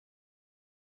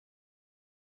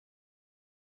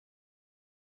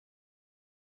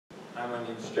Hi, my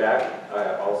name's Jack.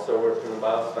 I also work in the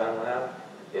Bioscience lab.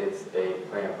 It's a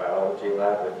plant biology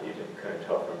lab, if you couldn't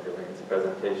tell from Julian's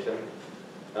presentation.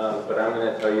 But I'm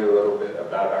going to tell you a little bit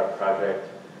about our project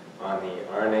on the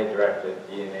RNA-directed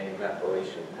DNA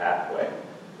methylation pathway,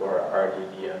 or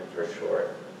RDDM for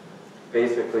short.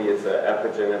 Basically, it's an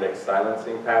epigenetic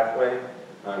silencing pathway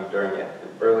during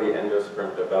early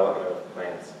endosperm development of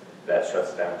plants that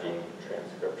shuts down gene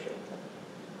transcription.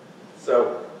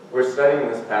 So we're studying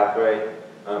this pathway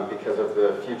because of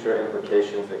the future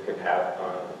implications it could have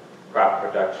on crop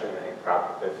production and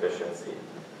crop efficiency.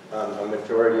 A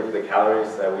majority of the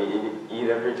calories that we eat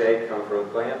every day come from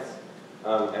plants,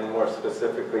 and more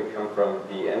specifically come from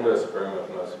the endosperm of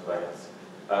most plants,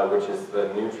 which is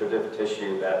the nutritive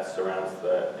tissue that surrounds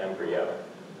the embryo.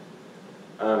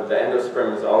 The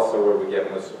endosperm is also where we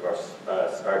get most of our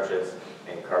starches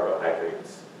and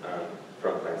carbohydrates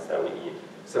from plants that we eat.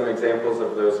 Some examples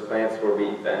of those plants where we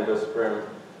eat the endosperm,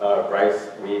 rice,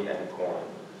 wheat, and corn,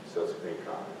 so it's pretty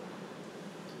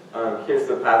common. Here's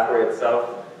the pathway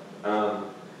itself.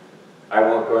 I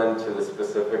won't go into the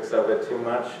specifics of it too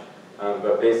much,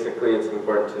 but basically it's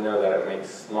important to know that it makes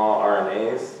small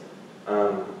RNAs.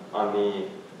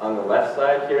 On the left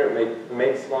side here, it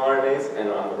makes small RNAs, and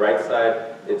on the right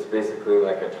side, it's basically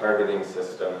like a targeting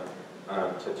system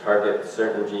to target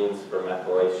certain genes for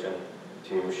methylation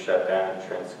to shut down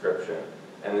transcription.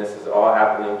 And this is all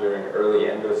happening during early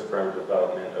endosperm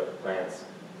development of plants,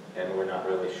 and we're not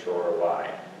really sure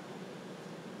why.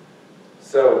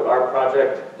 So our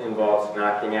project involves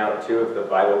knocking out 2 of the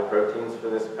vital proteins for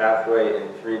this pathway in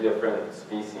 3 different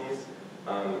species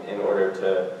in order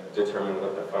to determine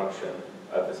what the function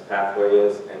of this pathway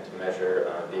is and to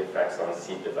measure the effects on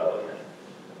seed development.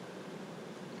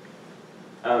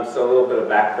 So a little bit of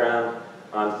background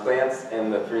on plants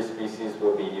and the 3 species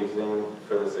we'll be using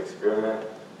for this experiment.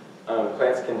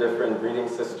 Plants can differ in breeding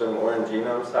system or in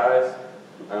genome size.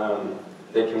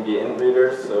 They can be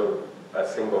inbreeders, so a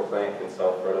single plant can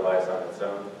self-fertilize on its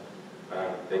own.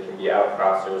 They can be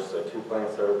outcrossers, so 2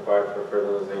 plants are required for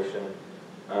fertilization.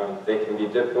 They can be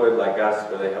diploid like us,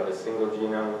 where they have a single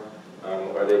genome,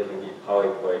 or they can be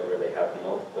polyploid, where they have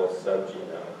multiple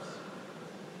subgenomes.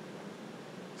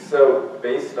 So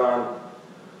based on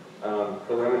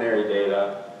preliminary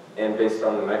data and based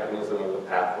on the mechanism of the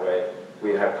pathway, we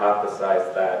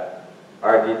hypothesized that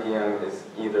RDDM is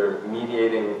either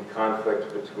mediating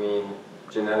conflict between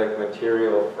genetic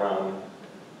material from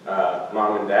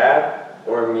mom and dad,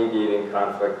 or mediating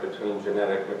conflict between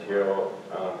genetic material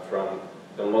from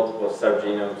the multiple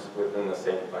subgenomes within the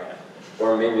same plant.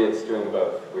 Or maybe it's doing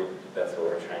both. That's what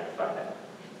we're trying to find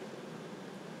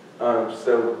out.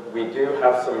 So we do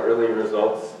have some early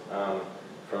results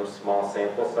from small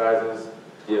sample sizes.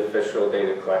 The official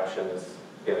data collection is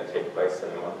going to take place in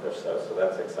a month or so, so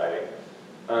that's exciting.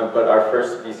 But our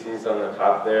first species on the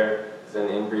top there is an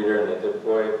inbreeder and a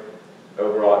diploid.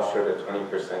 Overall, it showed a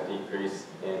 20% decrease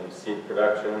in seed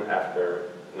production after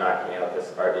knocking out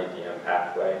this RDDM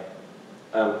pathway.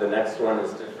 The next one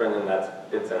is different in that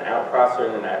it's an outcrosser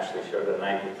and it actually showed a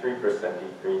 93%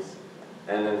 decrease.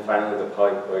 And then finally, the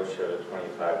polyploid showed a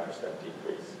 25%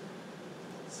 decrease.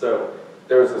 So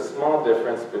there was a small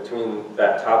difference between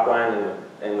that top line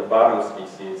and the bottom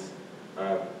species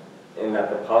in that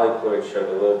the polyploid showed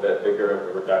a little bit bigger of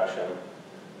a reduction.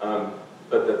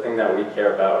 But the thing that we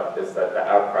care about is that the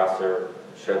outcrosser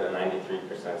showed a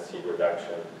 93% seed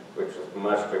reduction, which was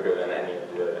much bigger than any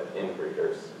of the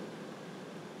inbreeders.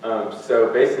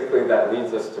 So basically that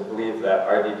leads us to believe that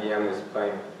RDDM is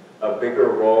playing a bigger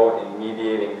role in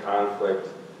mediating conflict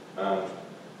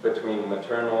between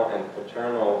maternal and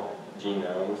paternal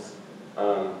genomes,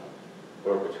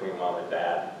 or between mom and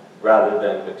dad, rather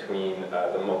than between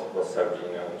the multiple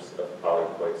subgenomes of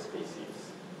polyploid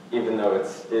species. Even though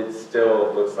it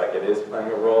still looks like it is playing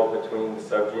a role between the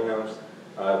subgenomes,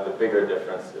 the bigger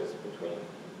difference is between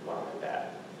mom and dad.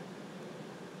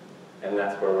 And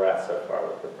that's where we're at so far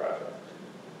with the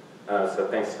project. So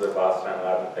thanks to the Boston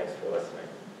Lab, and thanks for listening.